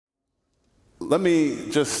let me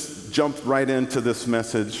just jump right into this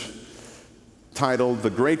message titled The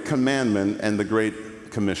Great Commandment and the Great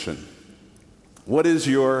Commission. What is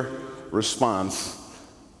your response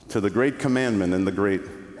to the Great Commandment and the Great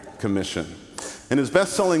Commission? In his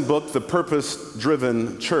best-selling book, The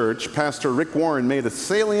Purpose-Driven Church, Pastor Rick Warren made a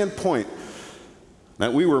salient point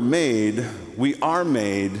that we are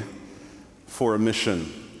made for a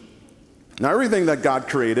mission. Now, everything that God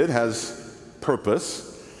created has purpose.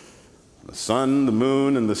 The sun, the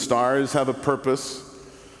moon, and the stars have a purpose.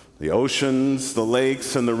 The oceans, the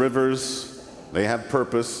lakes, and the rivers, they have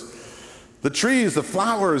purpose. The trees, the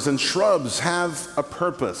flowers, and shrubs have a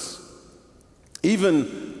purpose.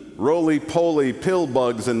 Even roly-poly pill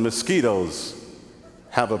bugs and mosquitoes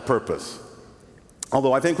have a purpose.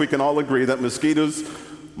 Although I think we can all agree that mosquitoes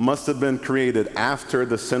must have been created after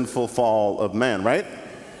the sinful fall of man, right?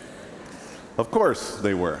 Of course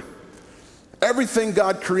they were. Everything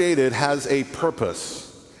God created has a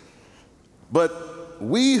purpose. But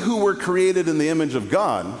we who were created in the image of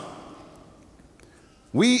God,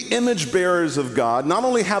 we image bearers of God, not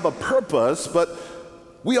only have a purpose, but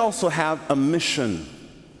we also have a mission.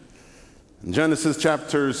 In Genesis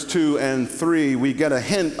chapters 2 and 3, we get a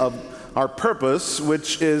hint of our purpose,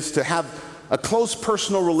 which is to have a close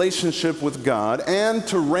personal relationship with God and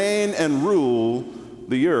to reign and rule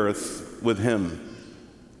the earth with Him.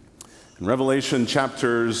 In Revelation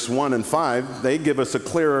chapters 1 and 5, they give us a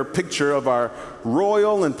clearer picture of our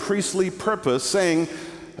royal and priestly purpose, saying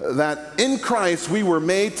that in Christ we were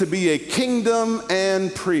made to be a kingdom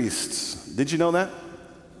and priests. Did you know that?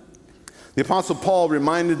 The Apostle Paul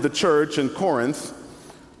reminded the church in Corinth,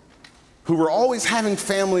 who were always having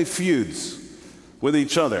family feuds with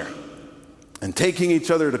each other and taking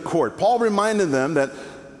each other to court. Paul reminded them that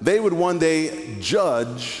they would one day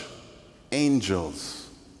judge angels.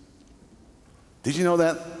 Did you know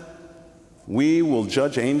that? We will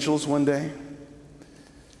judge angels one day.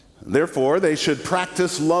 Therefore, they should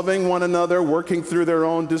practice loving one another, working through their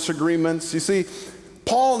own disagreements. You see,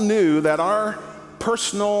 Paul knew that our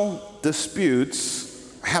personal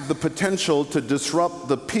disputes have the potential to disrupt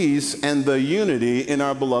the peace and the unity in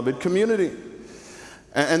our beloved community.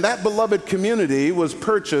 And that beloved community was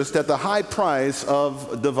purchased at the high price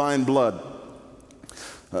of divine blood.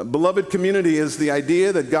 Beloved community is the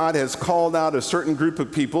idea that God has called out a certain group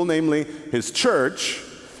of people, namely His church,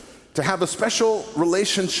 to have a special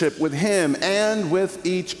relationship with Him and with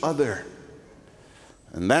each other.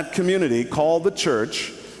 And that community, called the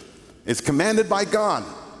church, is commanded by God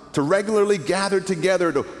to regularly gather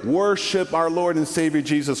together to worship our Lord and Savior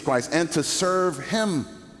Jesus Christ and to serve Him.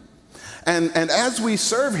 And as we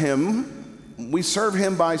serve Him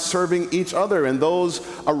by serving each other and those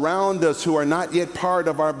around us who are not yet part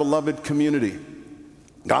of our beloved community.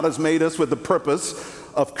 God has made us with the purpose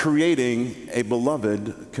of creating a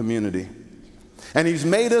beloved community. And He's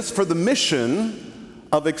made us for the mission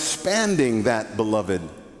of expanding that beloved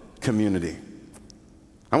community.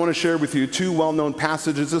 I want to share with you two well-known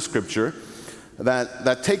passages of Scripture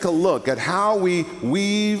that take a look at how we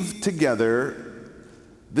weave together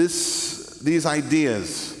these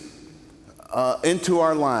ideas into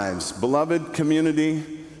our lives, beloved community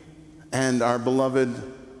and our beloved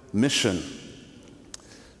mission.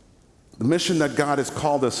 The mission that God has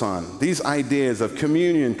called us on. These ideas of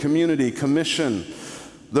communion, community, commission.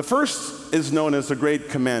 The first is known as the Great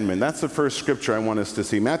Commandment. That's the first scripture I want us to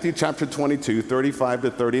see. Matthew chapter 22, 35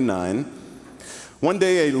 to 39. One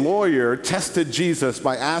day a lawyer tested Jesus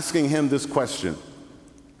by asking Him this question.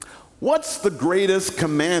 What's the greatest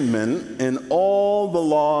commandment in all the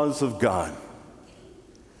laws of God?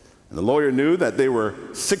 And the lawyer knew that there were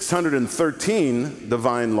 613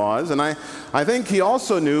 divine laws, and I think he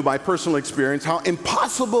also knew by personal experience how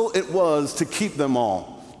impossible it was to keep them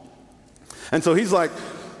all. And so he's like,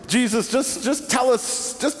 Jesus, just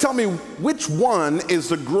tell me which one is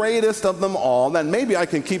the greatest of them all, then maybe I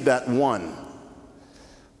can keep that one.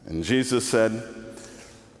 And Jesus said,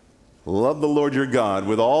 love the Lord your God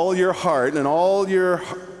with all your heart and all your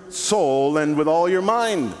soul and with all your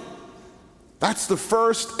mind. That's the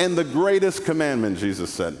first and the greatest commandment,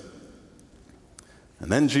 Jesus said.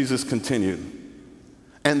 And then Jesus continued.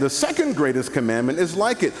 And the second greatest commandment is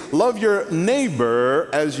like it. Love your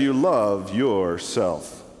neighbor as you love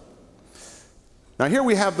yourself. Now here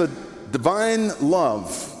we have the divine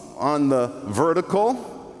love on the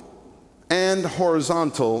vertical and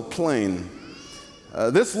horizontal plane.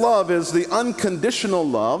 This love is the unconditional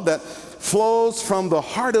love that flows from the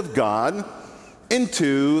heart of God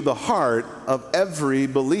into the heart of every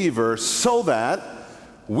believer so that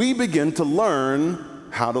we begin to learn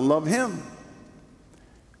how to love Him.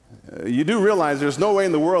 You do realize there's no way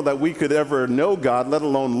in the world that we could ever know God, let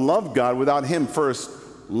alone love God, without Him first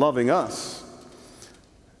loving us.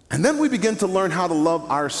 And then we begin to learn how to love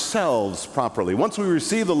ourselves properly. Once we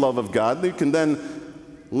receive the love of God, we can then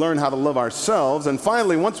learn how to love ourselves. And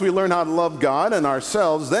finally, once we learn how to love God and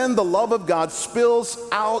ourselves, then the love of God spills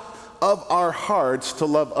out of our hearts to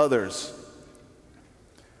love others.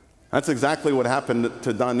 That's exactly what happened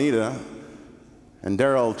to Donita and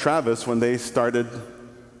Daryl Travis when they started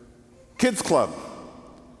Kids Club,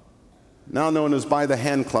 now known as By the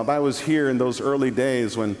Hand Club. I was here in those early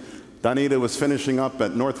days when Donita was finishing up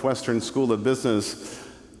at Northwestern School of Business,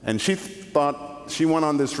 and she thought she went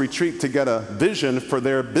on this retreat to get a vision for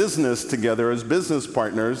their business together as business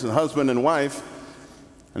partners, a husband and wife,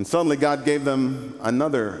 and suddenly God gave them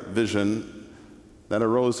another vision that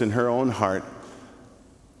arose in her own heart,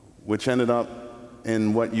 which ended up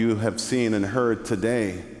in what you have seen and heard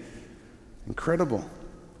today. Incredible.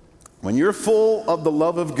 When you're full of the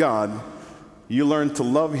love of God, you learn to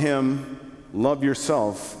love Him, love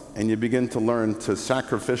yourself, and you begin to learn to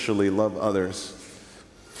sacrificially love others.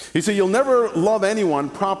 You see, you'll never love anyone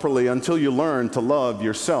properly until you learn to love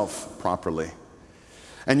yourself properly.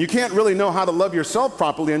 And you can't really know how to love yourself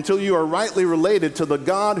properly until you are rightly related to the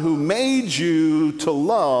God who made you to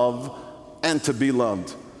love and to be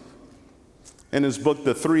loved. In his book,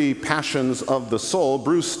 The Three Passions of the Soul,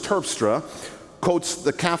 Bruce Terpstra quotes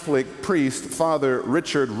the Catholic priest, Father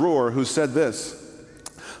Richard Rohr, who said this: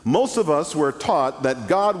 "Most of us were taught that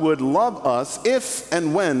God would love us if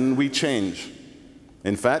and when we change.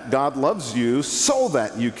 In fact, God loves you so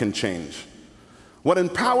that you can change. What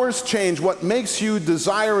empowers change, what makes you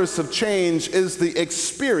desirous of change, is the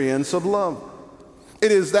experience of love.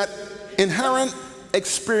 It is that inherent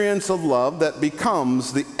experience of love that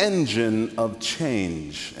becomes the engine of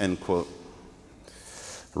change," end quote.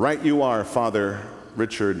 Right you are, Father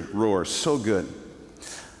Richard Rohr, so good.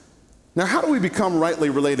 Now, how do we become rightly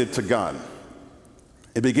related to God?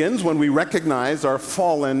 It begins when we recognize our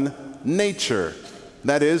fallen nature,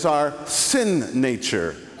 that is, our sin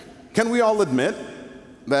nature. Can we all admit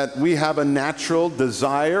that we have a natural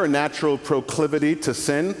desire, a natural proclivity to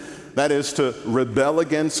sin, that is, to rebel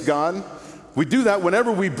against God? We do that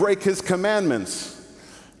whenever we break His commandments.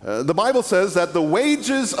 The Bible says that the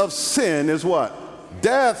wages of sin is what?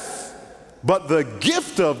 Death. But the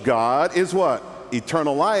gift of God is what?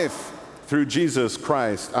 Eternal life through Jesus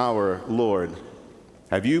Christ our Lord.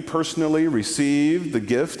 Have you personally received the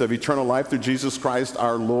gift of eternal life through Jesus Christ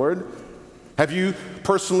our Lord? Have you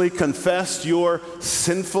personally confessed your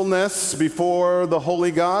sinfulness before the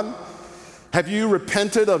holy God? Have you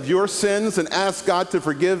repented of your sins and asked God to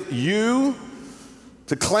forgive you,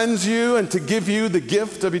 to cleanse you, and to give you the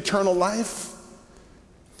gift of eternal life?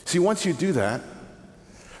 See, once you do that,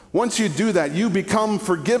 you become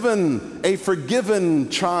forgiven, a forgiven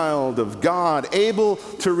child of God, able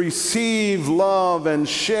to receive love and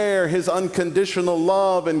share His unconditional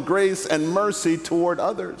love and grace and mercy toward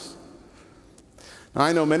others. Now,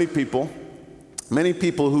 I know many people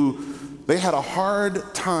who they had a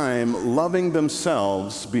hard time loving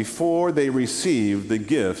themselves before they received the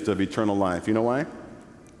gift of eternal life. You know why?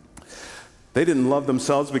 They didn't love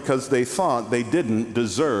themselves because they thought they didn't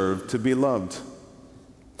deserve to be loved.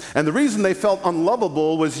 And the reason they felt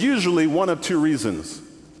unlovable was usually one of two reasons.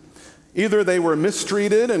 Either they were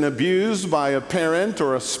mistreated and abused by a parent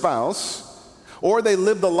or a spouse, or they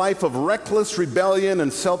lived a life of reckless rebellion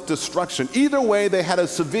and self-destruction. Either way, they had a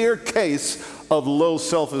severe case of low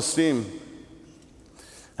self-esteem.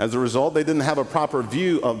 As a result, they didn't have a proper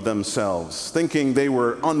view of themselves, thinking they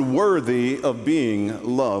were unworthy of being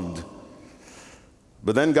loved.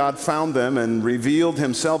 But then God found them and revealed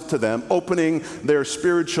Himself to them, opening their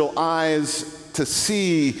spiritual eyes to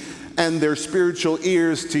see and their spiritual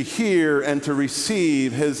ears to hear and to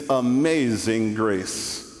receive His amazing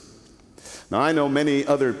grace. Now, I know many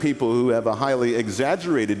other people who have a highly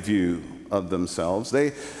exaggerated view of themselves.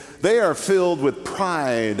 They are filled with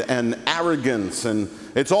pride and arrogance, and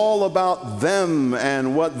it's all about them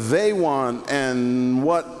and what they want and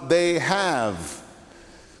what they have.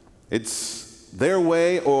 It's their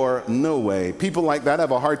way or no way. People like that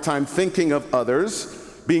have a hard time thinking of others,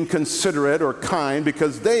 being considerate or kind,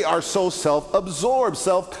 because they are so self-absorbed,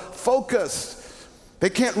 self-focused. They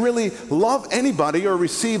can't really love anybody or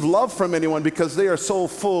receive love from anyone because they are so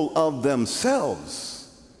full of themselves.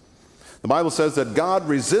 The Bible says that God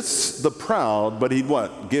resists the proud, but He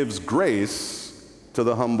what? Gives grace to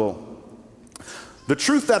the humble. The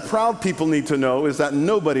truth that proud people need to know is that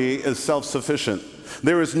nobody is self-sufficient.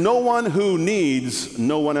 There is no one who needs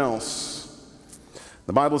no one else.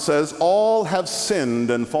 The Bible says all have sinned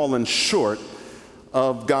and fallen short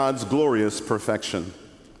of God's glorious perfection.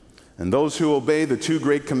 And those who obey the two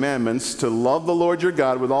great commandments to love the Lord your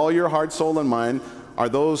God with all your heart, soul, and mind are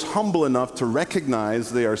those humble enough to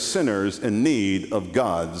recognize they are sinners in need of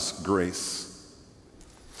God's grace.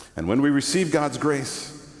 And when we receive God's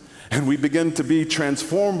grace and we begin to be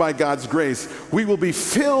transformed by God's grace, we will be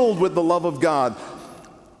filled with the love of God,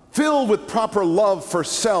 filled with proper love for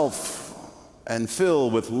self, and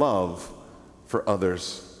filled with love for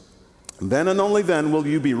others. Then and only then will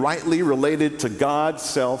you be rightly related to God,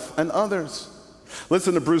 self, and others.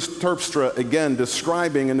 Listen to Bruce Terpstra again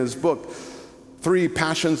describing in his book, Three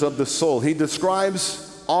Passions of the Soul. He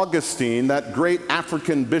describes Augustine, that great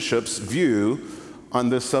African bishop's view on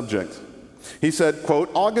this subject. He said, quote,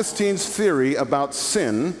 Augustine's theory about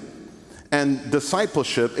sin and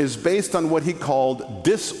discipleship is based on what he called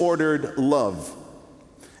disordered love.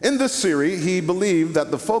 In this theory, he believed that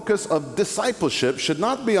the focus of discipleship should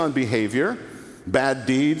not be on behavior, bad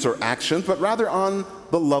deeds, or actions, but rather on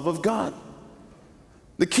the love of God.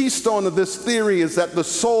 The keystone of this theory is that the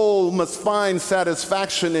soul must find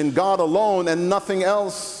satisfaction in God alone and nothing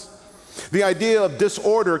else. The idea of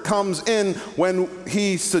disorder comes in when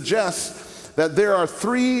he suggests that there are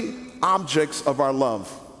three objects of our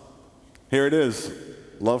love. Here it is: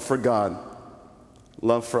 love for God,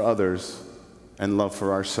 love for others, and love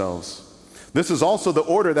for ourselves. This is also the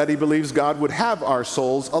order that he believes God would have our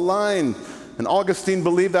souls aligned. And Augustine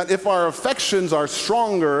believed that if our affections are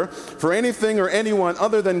stronger for anything or anyone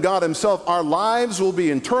other than God himself, our lives will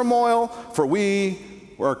be in turmoil, for we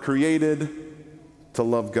are created to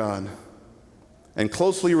love God. And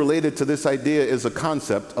closely related to this idea is a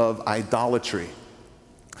concept of idolatry.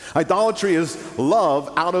 Idolatry is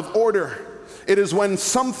love out of order. It is when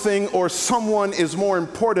something or someone is more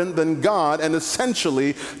important than God and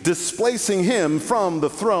essentially displacing him from the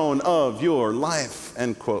throne of your life,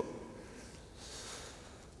 end quote.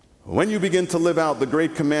 When you begin to live out the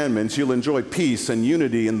great commandments, you'll enjoy peace and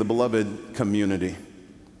unity in the beloved community.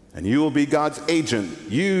 And you will be God's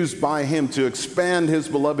agent, used by him to expand his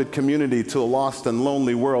beloved community to a lost and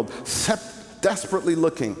lonely world, desperately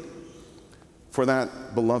looking for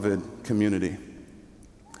that beloved community.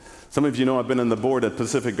 Some of you know I've been on the board at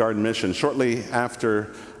Pacific Garden Mission. Shortly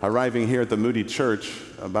after arriving here at the Moody Church,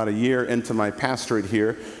 about a year into my pastorate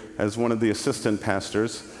here as one of the assistant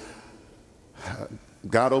pastors,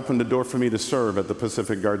 God opened the door for me to serve at the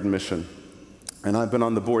Pacific Garden Mission. And I've been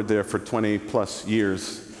on the board there for 20 plus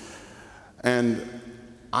years. And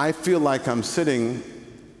I feel like I'm sitting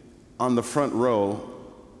on the front row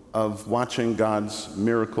of watching God's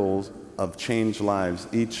miracles of changed lives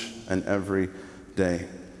each and every day.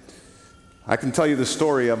 I can tell you the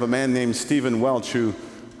story of a man named Stephen Welch who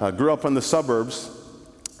grew up in the suburbs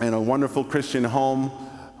in a wonderful Christian home,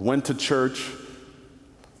 went to church,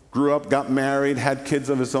 grew up, got married, had kids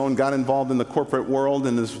of his own, got involved in the corporate world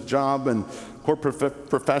and his job and corporate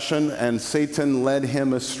profession, and Satan led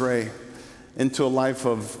him astray into a life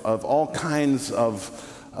of all kinds of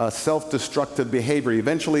self-destructive behavior. He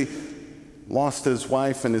eventually lost his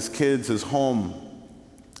wife and his kids, his home,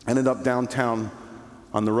 ended up downtown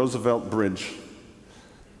on the Roosevelt Bridge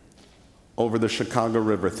over the Chicago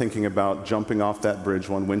River, thinking about jumping off that bridge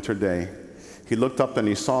one winter day. He looked up and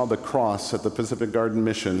he saw the cross at the Pacific Garden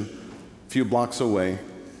Mission a few blocks away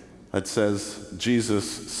that says, "Jesus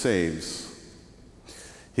saves."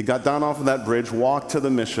 He got down off of that bridge, walked to the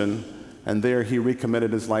mission, and there he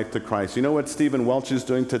recommitted his life to Christ. You know what Stephen Welch is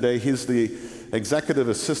doing today? He's the executive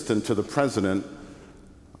assistant to the president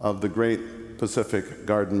of the great Pacific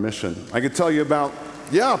Garden Mission. I could tell you about,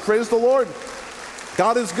 praise the Lord.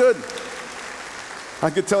 God is good. I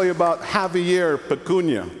could tell you about Javier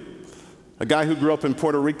Pecunia, a guy who grew up in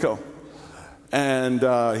Puerto Rico. And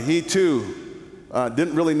he too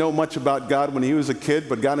didn't really know much about God when he was a kid,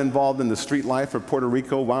 but got involved in the street life of Puerto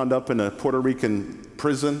Rico, wound up in a Puerto Rican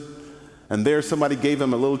prison. And there somebody gave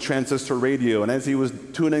him a little transistor radio. And as he was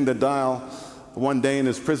tuning the dial one day in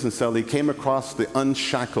his prison cell, he came across the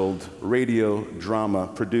Unshackled radio drama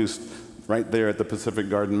produced right there at the Pacific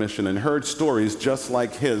Garden Mission and heard stories just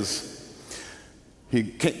like his. He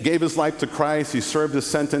gave his life to Christ. He served his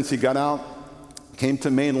sentence. He got out, came to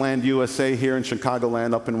mainland USA here in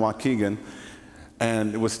Chicagoland up in Waukegan,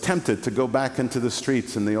 and was tempted to go back into the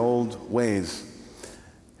streets in the old ways.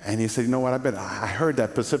 And he said, you know what, I heard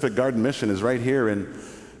that Pacific Garden Mission is right here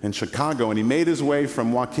in Chicago. And he made his way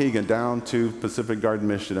from Waukegan down to Pacific Garden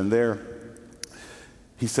Mission. And there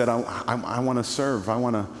he said, I want to serve. I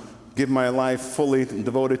want to give my life fully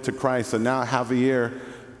devoted to Christ. And now Javier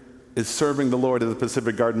is serving the Lord at the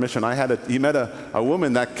Pacific Garden Mission. He met a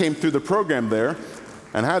woman that came through the program there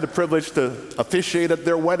and had the privilege to officiate at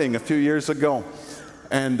their wedding a few years ago.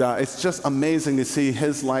 And it's just amazing to see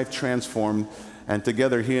his life transformed, and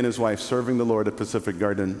together he and his wife serving the Lord at Pacific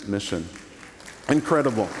Garden Mission.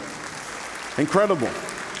 Incredible. Incredible.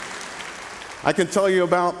 I can tell you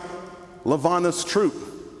about Lavana's Troop,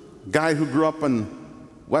 guy who grew up in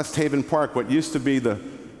West Haven Park, what used to be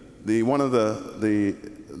one of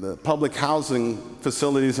the public housing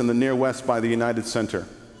facilities in the near west by the United Center.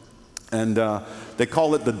 And they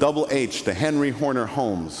call it the Double H, the Henry Horner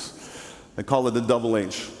Homes. They call it the Double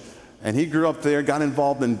H. And he grew up there, got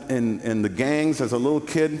involved in the gangs as a little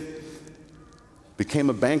kid, became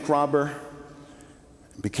a bank robber,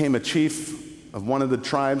 became a chief of one of the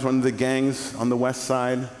tribes, one of the gangs on the west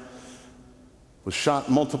side, was shot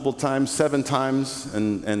multiple times, 7 times,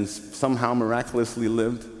 and somehow miraculously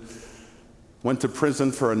lived. Went to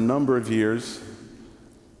prison for a number of years.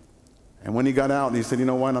 And when he got out, he said, you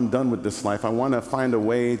know what, I'm done with this life. I want to find a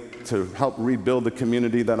way to help rebuild the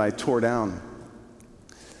community that I tore down.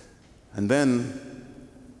 And then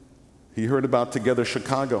he heard about Together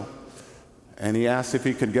Chicago, and he asked if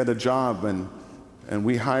he could get a job, and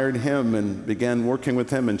we hired him and began working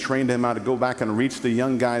with him and trained him how to go back and reach the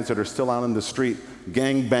young guys that are still out on the street,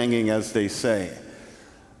 gang banging, as they say.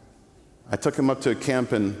 I took him up to a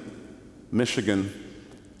camp in Michigan,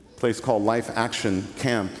 a place called Life Action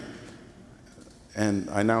Camp. And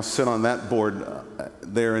I now sit on that board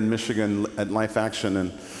there in Michigan at Life Action.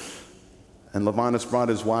 And Lavanas brought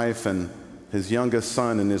his wife and his youngest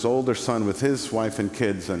son and his older son with his wife and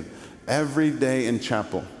kids. And every day in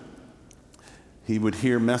chapel, he would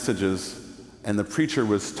hear messages, and the preacher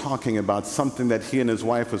was talking about something that he and his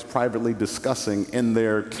wife was privately discussing in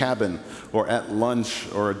their cabin or at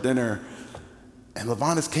lunch or dinner. And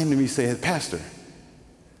Lavanas came to me and said, Pastor,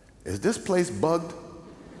 is this place bugged?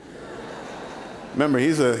 Remember,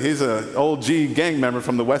 he's a OG gang member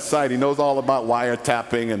from the west side. He knows all about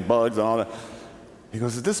wiretapping and bugs and all that. He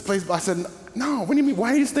goes, is this place? I said, no, what do you mean?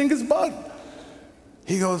 Why do you think it's bugged?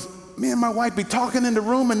 He goes, me and my wife be talking in the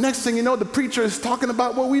room, and next thing you know, the preacher is talking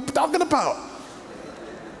about what we talking about.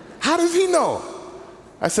 How does he know?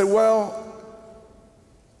 I said, well,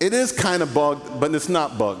 it is kind of bugged, but it's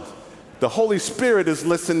not bugged. The Holy Spirit is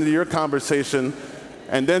listening to your conversation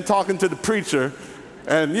and then talking to the preacher,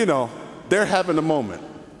 and they're having a moment.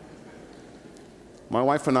 My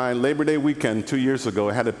wife and I, Labor Day weekend 2 years ago,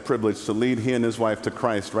 had the privilege to lead he and his wife to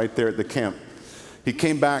Christ right there at the camp. He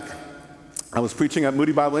came back. I was preaching at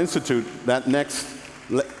Moody Bible Institute that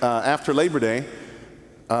after Labor Day.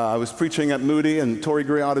 I was preaching at Moody and Torrey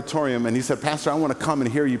Gray Auditorium, and he said, Pastor, I want to come and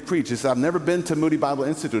hear you preach. He said, I've never been to Moody Bible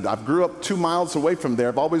Institute. I grew up 2 miles away from there.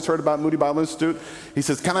 I've always heard about Moody Bible Institute. He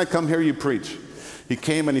says, can I come hear you preach? He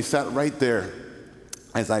came and he sat right there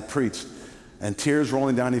as I preached, and tears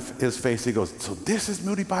rolling down his face. He goes, so this is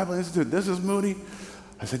Moody Bible Institute? This is Moody?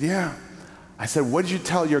 I said, yeah. I said, what did you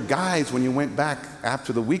tell your guys when you went back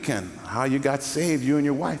after the weekend? How you got saved, you and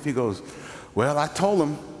your wife? He goes, well, I told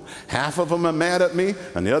them. Half of them are mad at me,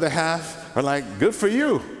 and the other half are like, good for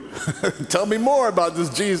you. Tell me more about this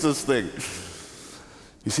Jesus thing.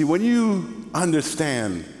 You see, when you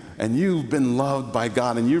understand and you've been loved by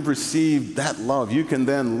God and you've received that love, you can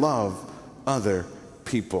then love other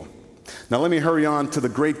people. Now let me hurry on to the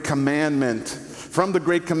Great Commandment. From the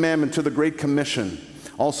Great Commandment to the Great Commission,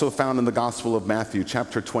 also found in the Gospel of Matthew,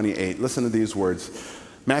 chapter 28. Listen to these words.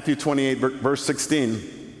 Matthew 28, verse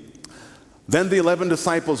 16. Then the 11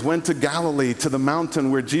 disciples went to Galilee, to the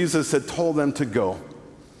mountain where Jesus had told them to go.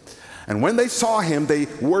 And when they saw him, they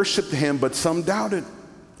worshiped him, but some doubted.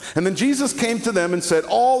 And then Jesus came to them and said,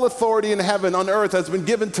 all authority in heaven and on earth has been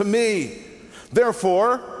given to me.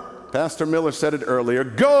 Therefore, Pastor Miller said it earlier,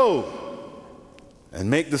 go and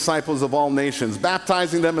make disciples of all nations,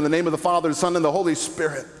 baptizing them in the name of the Father, the Son, and the Holy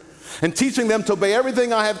Spirit, and teaching them to obey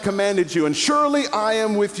everything I have commanded you. And surely I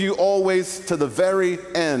am with you always to the very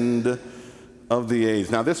end of the age.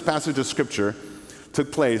 Now, this passage of Scripture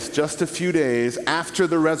took place just a few days after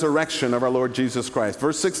the resurrection of our Lord Jesus Christ.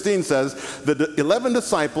 Verse 16 says, the 11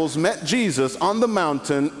 disciples met Jesus on the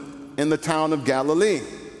mountain in the town of Galilee.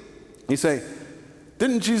 You say,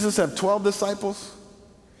 didn't Jesus have 12 disciples?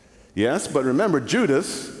 Yes, but remember,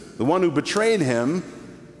 Judas, the one who betrayed him,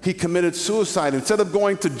 he committed suicide. Instead of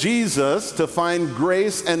going to Jesus to find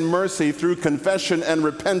grace and mercy through confession and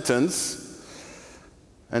repentance.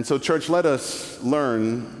 And so, church, let us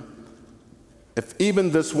learn, if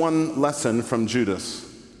even this one lesson from Judas.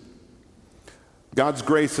 God's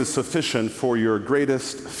grace is sufficient for your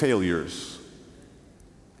greatest failures.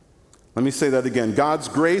 Let me say that again. God's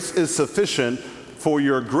grace is sufficient for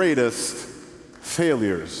your greatest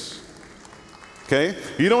failures. Okay?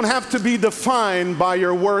 You don't have to be defined by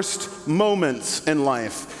your worst moments in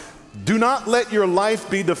life. Do not let your life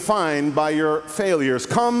be defined by your failures.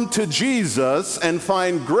 Come to Jesus and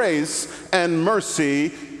find grace and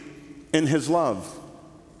mercy in his love.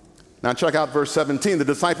 Now check out verse 17. The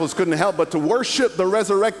disciples couldn't help but to worship the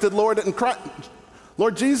resurrected Lord and Christ,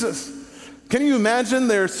 Lord Jesus. Can you imagine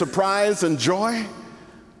their surprise and joy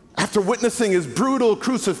after witnessing his brutal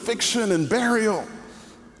crucifixion and burial?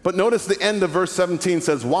 But notice the end of verse 17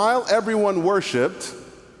 says, while everyone worshiped,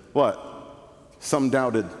 what? Some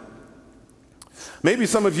doubted. Maybe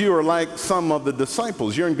some of you are like some of the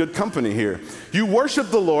disciples. You're in good company here. You worship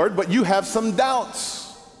the Lord, but you have some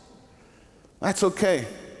doubts. That's okay.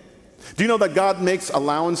 Do you know that God makes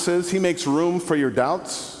allowances? He makes room for your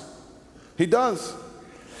doubts. He does.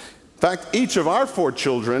 In fact, each of our 4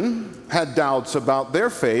 children had doubts about their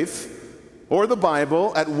faith or the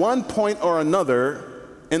Bible at one point or another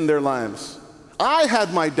in their lives. I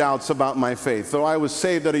had my doubts about my faith, though I was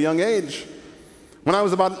saved at a young age. When I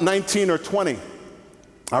was about 19 or 20,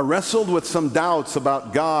 I wrestled with some doubts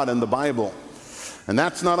about God and the Bible. And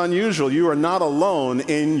that's not unusual. You are not alone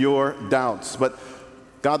in your doubts. But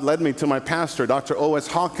God led me to my pastor, Dr. O.S.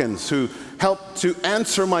 Hawkins, who helped to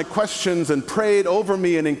answer my questions and prayed over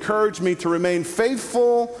me and encouraged me to remain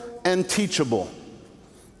faithful and teachable.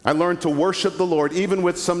 I learned to worship the Lord even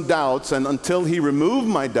with some doubts, and until he removed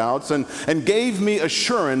my doubts and gave me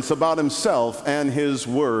assurance about himself and his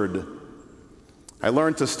word. I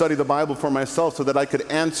learned to study the Bible for myself so that I could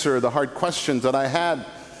answer the hard questions that I had.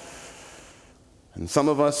 And some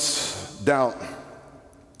of us doubt.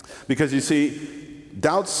 Because you see,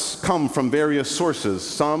 doubts come from various sources.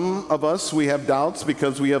 Some of us, we have doubts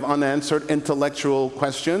because we have unanswered intellectual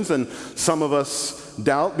questions, and some of us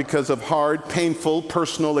doubt because of hard, painful,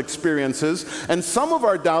 personal experiences. And some of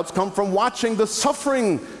our doubts come from watching the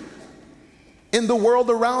suffering in the world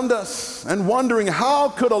around us and wondering, how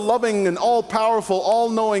could a loving and all-powerful,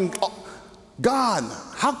 all-knowing God,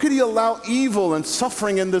 how could he allow evil and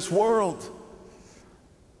suffering in this world?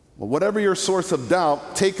 Well, whatever your source of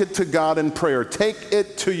doubt, take it to God in prayer. Take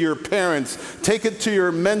it to your parents. Take it to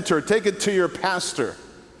your mentor. Take it to your pastor.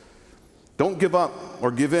 Don't give up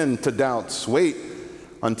or give in to doubts. Wait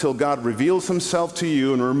until God reveals himself to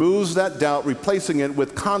you and removes that doubt, replacing it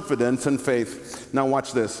with confidence and faith. Now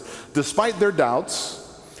watch this. Despite their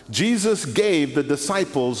doubts, Jesus gave the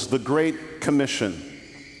disciples the Great Commission.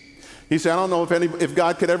 He said, I don't know if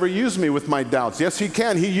God could ever use me with my doubts. Yes, he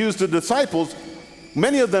can. He used the disciples.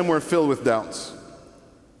 Many of them were filled with doubts.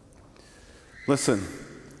 Listen,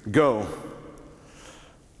 go.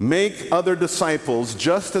 Make other disciples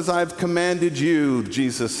just as I've commanded you,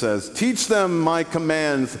 Jesus says. Teach them my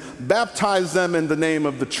commands. Baptize them in the name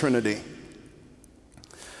of the Trinity.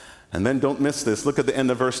 And then don't miss this. Look at the end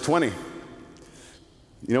of verse 20.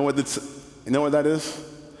 You know what that is?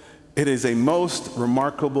 It is a most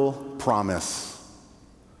remarkable promise.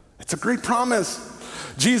 It's a great promise.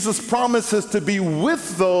 Jesus promises to be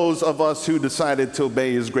with those of us who decided to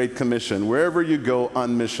obey his great commission, wherever you go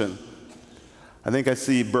on mission. I think I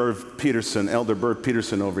see Elder Berv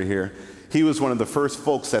Peterson over here. He was one of the first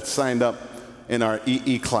folks that signed up in our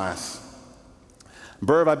EE class.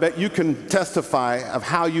 Berv, I bet you can testify of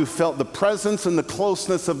how you felt the presence and the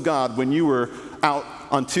closeness of God when you were out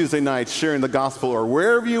on Tuesday nights sharing the gospel, or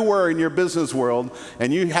wherever you were in your business world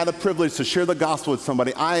and you had a privilege to share the gospel with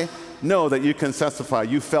somebody. I know that you can testify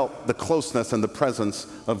you felt the closeness and the presence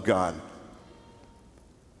of God.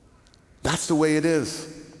 That's the way it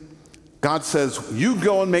is. God says, you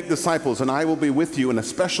go and make disciples, and I will be with you in a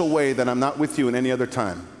special way that I'm not with you in any other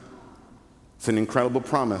time. It's an incredible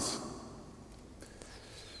promise.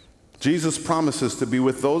 Jesus promises to be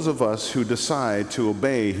with those of us who decide to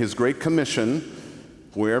obey his great commission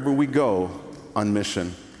wherever we go on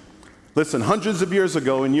mission. Listen, hundreds of years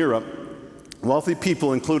ago in Europe, wealthy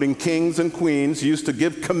people, including kings and queens, used to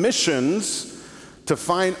give commissions to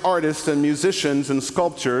fine artists and musicians and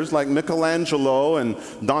sculptors like Michelangelo and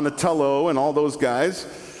Donatello and all those guys.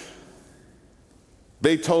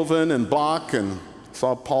 Beethoven and Bach, and I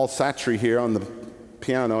saw Paul Satry here on the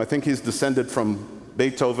piano. I think he's descended from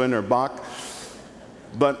Beethoven or Bach.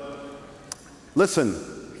 But listen,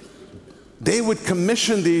 they would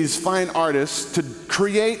commission these fine artists to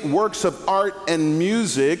create works of art and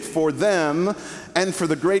music for them and for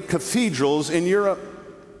the great cathedrals in Europe.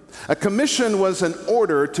 A commission was an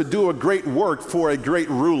order to do a great work for a great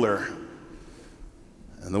ruler.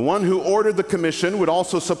 And the one who ordered the commission would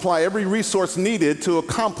also supply every resource needed to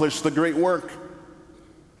accomplish the great work.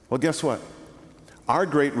 Well, guess what? Our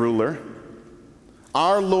great ruler,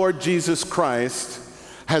 our Lord Jesus Christ,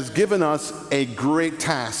 has given us a great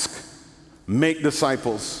task: make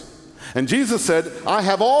disciples. And Jesus said, I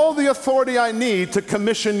have all the authority I need to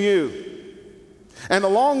commission you. And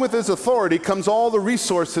along with his authority comes all the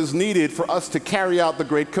resources needed for us to carry out the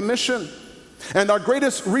Great Commission. And our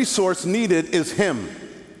greatest resource needed is him.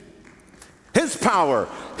 His power,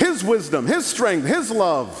 his wisdom, his strength, his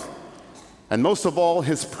love, and most of all,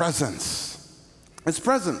 his presence. His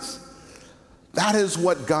presence. That is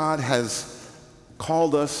what God has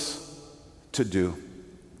called us to do.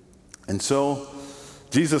 And so,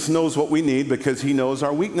 Jesus knows what we need because he knows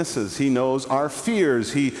our weaknesses. He knows our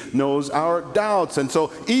fears. He knows our doubts. And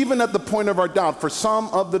so even at the point of our doubt, for some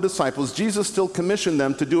of the disciples, Jesus still commissioned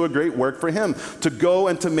them to do a great work for him, to go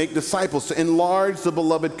and to make disciples, to enlarge the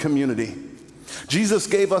beloved community. Jesus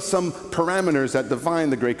gave us some parameters that define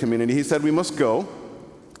the great community. He said we must go.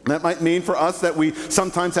 That might mean for us that we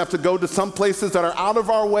sometimes have to go to some places that are out of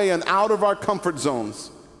our way and out of our comfort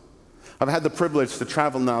zones. I've had the privilege to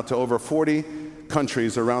travel now to over 40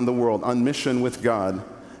 countries around the world on mission with God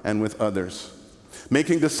and with others.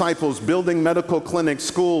 Making disciples, building medical clinics,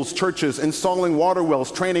 schools, churches, installing water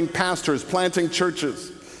wells, training pastors, planting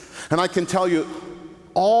churches. And I can tell you,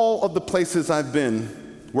 all of the places I've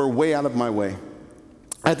been were way out of my way.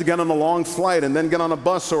 I had to get on a long flight and then get on a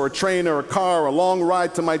bus or a train or a car or a long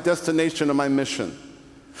ride to my destination or my mission.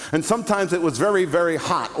 And sometimes it was very, very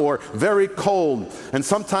hot or very cold. And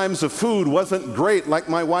sometimes the food wasn't great, like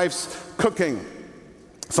my wife's cooking.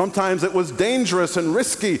 Sometimes it was dangerous and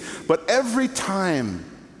risky, but every time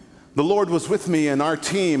the Lord was with me and our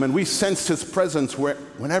team, and we sensed his presence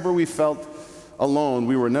whenever we felt alone,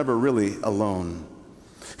 we were never really alone.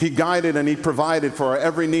 He guided and he provided for our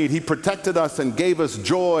every need. He protected us and gave us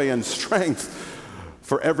joy and strength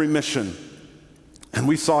for every mission. And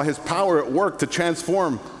we saw his power at work to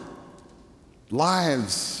transform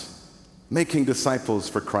lives, making disciples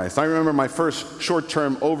for Christ. I remember my first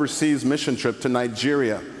short-term overseas mission trip to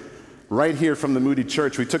Nigeria, right here from the Moody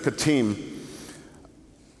Church. We took a team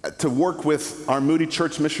to work with our Moody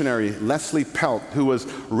Church missionary, Leslie Pelt, who was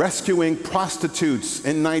rescuing prostitutes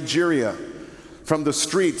in Nigeria from the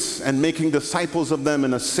streets and making disciples of them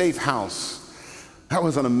in a safe house. That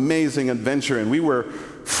was an amazing adventure, and we were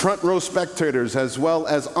front row spectators as well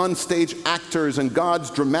as on-stage actors in God's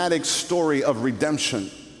dramatic story of redemption.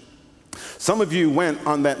 Some of you went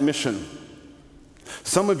on that mission.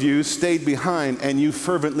 Some of you stayed behind and you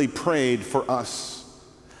fervently prayed for us.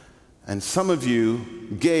 And some of you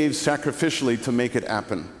gave sacrificially to make it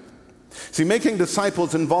happen. See, making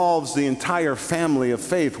disciples involves the entire family of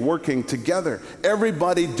faith working together,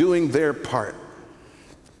 everybody doing their part.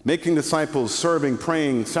 Making disciples, serving,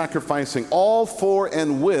 praying, sacrificing, all for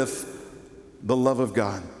and with the love of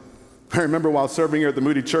God. I remember while serving here at the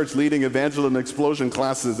Moody Church, leading evangelism explosion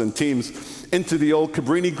classes and teams into the old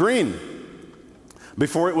Cabrini Green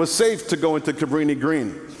before it was safe to go into Cabrini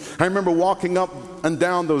Green. I remember walking up and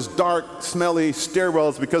down those dark, smelly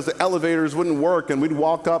stairwells because the elevators wouldn't work, and we'd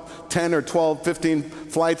walk up 10 or 12, 15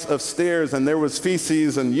 flights of stairs, and there was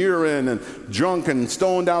feces and urine and drunk and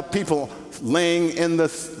stoned out people laying in the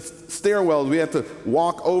stairwells. We had to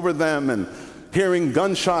walk over them and hearing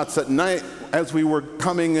gunshots at night as we were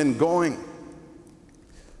coming and going.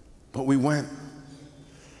 But we went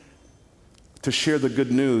to share the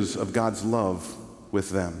good news of God's love with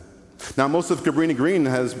them. Now, most of Cabrini Green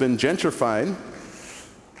has been gentrified.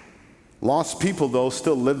 Lost people, though,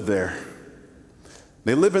 still live there.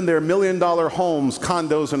 They live in their $1 million homes,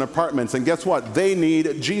 condos, and apartments. And guess what? They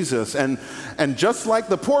need Jesus. And just like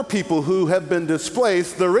the poor people who have been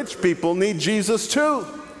displaced, the rich people need Jesus too.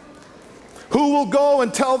 Who will go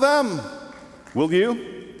and tell them? Will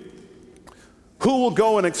you? Who will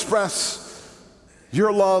go and express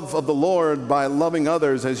your love of the Lord by loving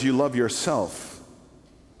others as you love yourself?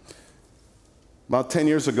 About 10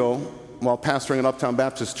 years ago, while pastoring at Uptown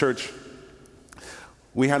Baptist Church,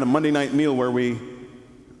 we had a Monday night meal where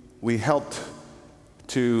we helped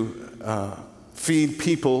to feed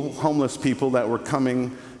people, homeless people that were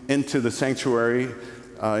coming into the sanctuary,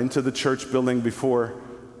 into the church building before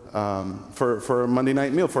for a Monday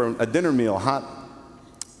night meal, for a dinner meal, hot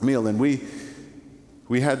meal. And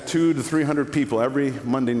we had 200 to 300 people every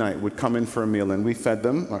Monday night would come in for a meal, and we fed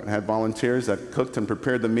them, had volunteers that cooked and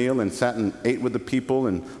prepared the meal and sat and ate with the people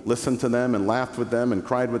and listened to them and laughed with them and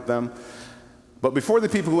cried with them. But before the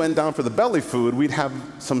people went down for the belly food, we'd have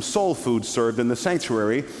some soul food served in the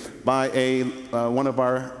sanctuary by one of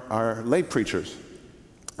our lay preachers.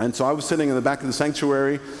 And so I was sitting in the back of the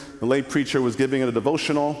sanctuary. The lay preacher was giving a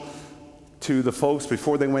devotional to the folks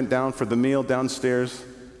before they went down for the meal downstairs.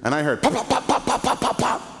 And I heard pop, pop, pop, pop, pop, pop, pop,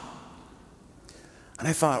 pop. And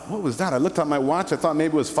I thought, what was that? I looked at my watch. I thought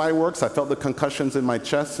maybe it was fireworks. I felt the concussions in my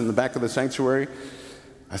chest in the back of the sanctuary.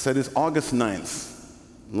 I said, it's August 9th,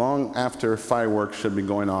 long after fireworks should be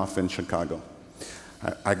going off in Chicago.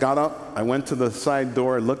 I got up, I went to the side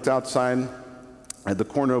door, looked outside at the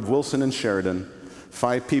corner of Wilson and Sheridan.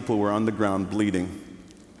 5 people were on the ground bleeding.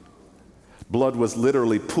 Blood was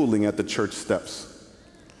literally pooling at the church steps.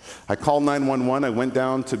 I called 911. I went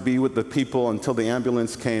down to be with the people until the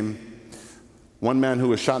ambulance came. One man who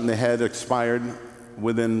was shot in the head expired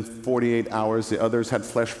within 48 hours. The others had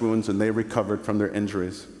flesh wounds, and they recovered from their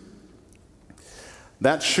injuries.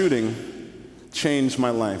 That shooting changed my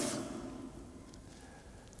life.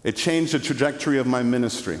 It changed the trajectory of my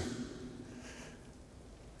ministry.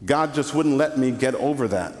 God just wouldn't let me get over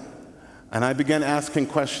that. And I began asking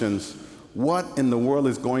questions. What in the world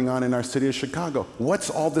is going on in our city of Chicago? What's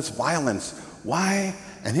all this violence? Why?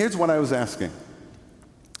 And here's what I was asking.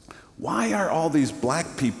 Why are all these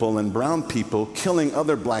black people and brown people killing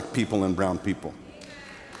other black people and brown people?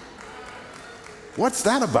 What's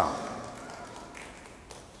that about?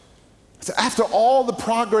 So after all the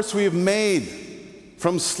progress we have made,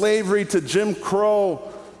 from slavery to Jim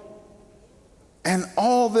Crow, and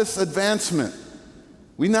all this advancement,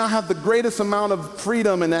 we now have the greatest amount of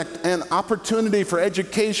freedom and opportunity for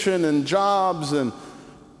education and jobs and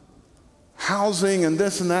housing and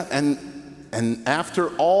this and that. And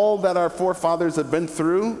after all that our forefathers have been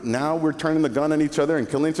through, now we're turning the gun on each other and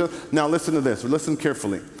killing each other. Now listen to this. Listen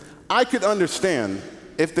carefully. I could understand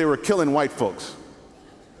if they were killing white folks.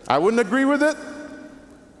 I wouldn't agree with it,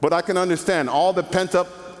 but I can understand all the pent-up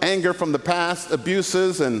anger from the past,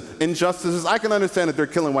 abuses and injustices. I can understand that they're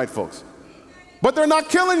killing white folks. But they're not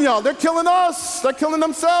killing y'all. They're killing us. They're killing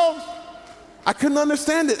themselves. I couldn't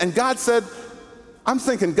understand it. And God said, I'm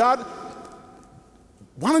thinking, God,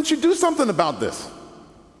 why don't you do something about this?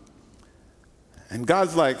 And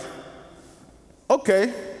God's like,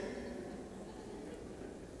 okay.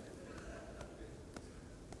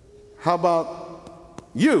 How about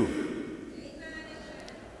you?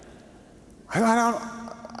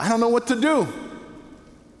 I don't know what to do.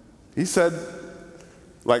 He said,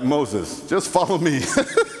 like Moses, just follow me.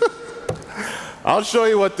 I'll show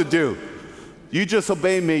you what to do. You just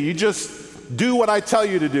obey me. You just do what I tell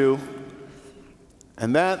you to do.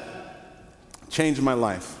 And that changed my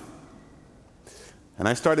life. And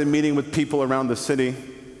I started meeting with people around the city,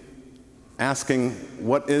 asking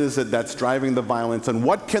what is it that's driving the violence and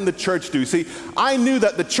what can the church do? See, I knew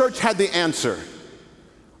that the church had the answer.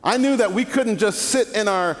 I knew that we couldn't just sit in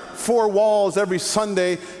our 4 walls every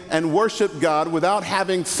Sunday and worship God without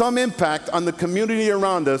having some impact on the community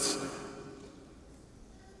around us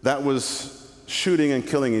that was shooting and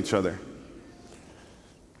killing each other.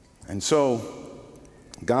 And so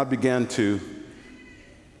God began to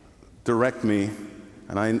direct me,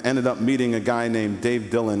 and I ended up meeting a guy named Dave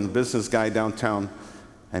Dillon, a business guy downtown,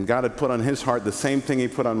 and God had put on his heart the same thing he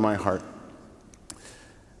put on my heart.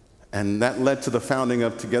 And that led to the founding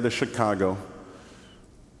of Together Chicago.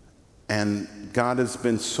 And God has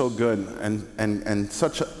been so good and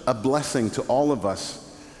such a blessing to all of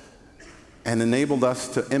us and enabled us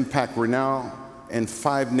to impact. We're now in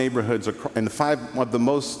 5 neighborhoods, in 5 of the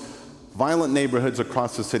most violent neighborhoods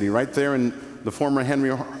across the city. Right there in the former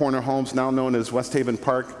Henry Horner Homes, now known as West Haven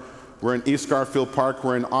Park. We're in East Garfield Park,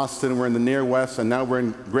 we're in Austin, we're in the near west, and now we're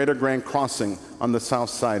in Greater Grand Crossing on the south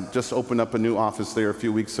side. Just opened up a new office there a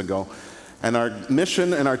few weeks ago. And our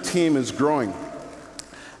mission and our team is growing.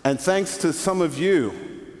 And thanks to some of you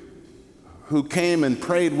who came and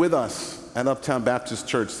prayed with us at Uptown Baptist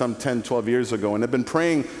Church some 10, 12 years ago, and have been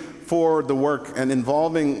praying for the work and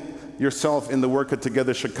involving yourself in the work at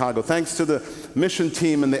Together Chicago. Thanks to the mission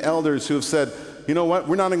team and the elders who have said, you know what,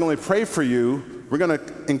 we're not only pray for you, we're going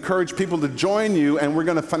to encourage people to join you, and we're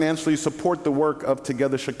going to financially support the work of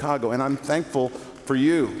Together Chicago. And I'm thankful for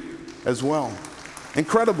you as well.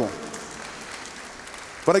 Incredible.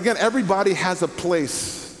 But again, everybody has a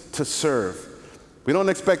place to serve. We don't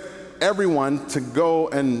expect everyone to go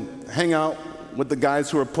and hang out with the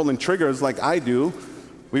guys who are pulling triggers like I do.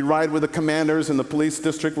 We ride with the commanders in the police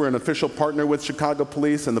district. We're an official partner with Chicago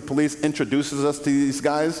Police, and the police introduces us to these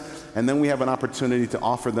guys, and then we have an opportunity to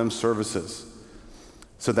offer them services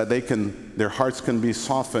so that their hearts can be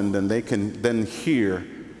softened and they can then hear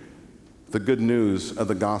the good news of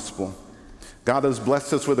the gospel. God has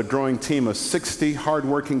blessed us with a growing team of 60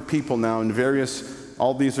 hardworking people now in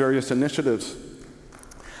all these various initiatives.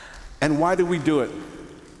 And why do we do it?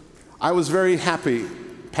 I was very happy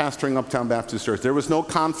pastoring Uptown Baptist Church. There was no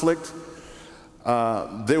conflict.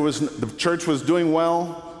 The church was doing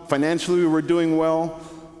well. Financially, we were doing well.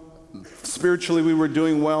 Spiritually, we were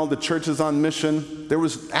doing well. The church is on mission. There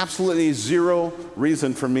was absolutely zero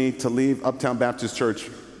reason for me to leave Uptown Baptist Church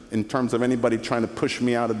in terms of anybody trying to push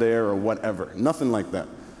me out of there or whatever. Nothing like that.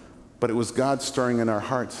 But it was God stirring in our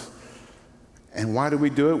hearts. And why did we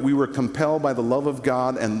do it? We were compelled by the love of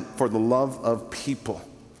God and for the love of people.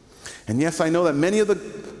 And yes, I know that many of the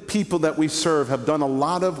people that we serve have done a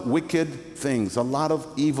lot of wicked things, a lot of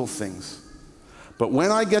evil things. But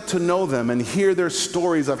when I get to know them and hear their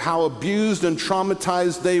stories of how abused and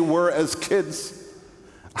traumatized they were as kids,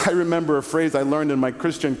 I remember a phrase I learned in my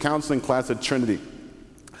Christian counseling class at Trinity.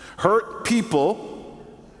 Hurt people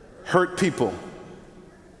hurt people.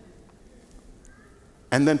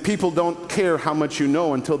 And then people don't care how much you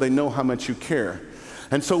know until they know how much you care.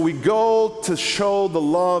 And so we go to show the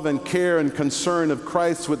love and care and concern of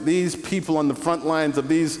Christ with these people on the front lines of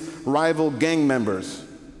these rival gang members.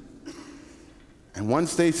 And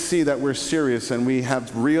once they see that we're serious and we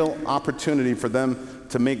have real opportunity for them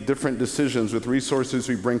to make different decisions with resources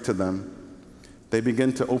we bring to them, they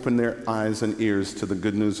begin to open their eyes and ears to the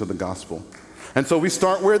good news of the gospel. And so we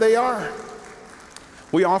start where they are.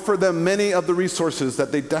 We offer them many of the resources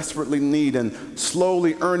that they desperately need, and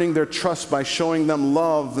slowly earning their trust by showing them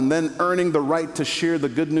love, and then earning the right to share the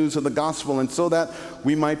good news of the gospel, and so that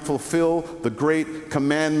we might fulfill the great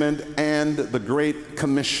commandment and the great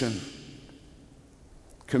commission.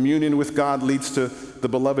 Communion with God leads to the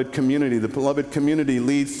beloved community. The beloved community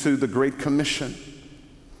leads to the Great Commission.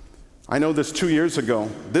 I know this 2 years ago.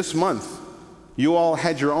 This month, you all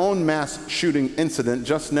had your own mass shooting incident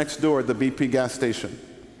just next door at the BP gas station.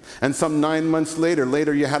 And some 9 months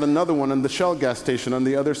later you had another one in the Shell gas station on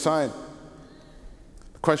the other side.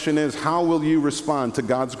 The question is, how will you respond to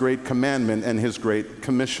God's great commandment and his great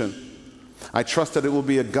commission? I trust that it will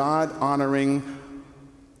be a God-honoring,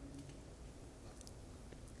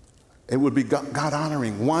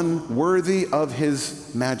 one worthy of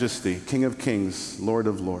his majesty, King of Kings, Lord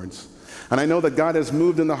of Lords. And I know that God has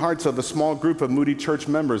moved in the hearts of a small group of Moody Church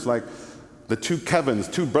members, like the two Kevins,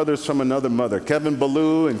 two brothers from another mother, Kevin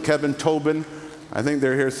Ballou and Kevin Tobin. I think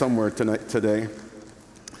they're here somewhere today,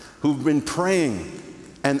 who've been praying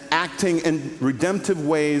and acting in redemptive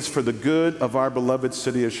ways for the good of our beloved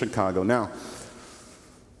city of Chicago. Now,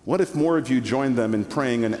 what if more of you joined them in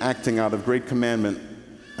praying and acting out of Great Commandment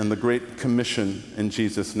and the Great Commission in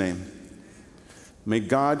Jesus' name? May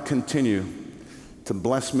God continue to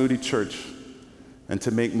bless Moody Church and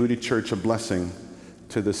to make Moody Church a blessing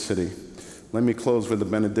to this city. Let me close with a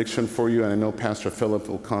benediction for you, and I know Pastor Philip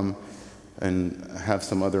will come and have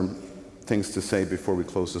some other things to say before we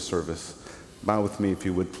close the service. Bow with me if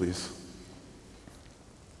you would, please.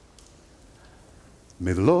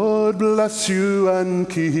 May the Lord bless you and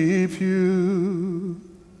keep you.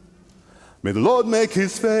 May the Lord make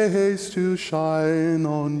his face to shine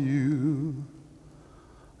on you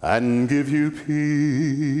and give you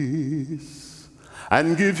peace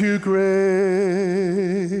and give you grace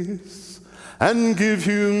and give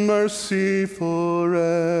you mercy forever.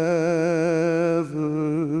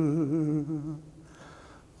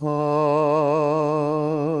 Amen.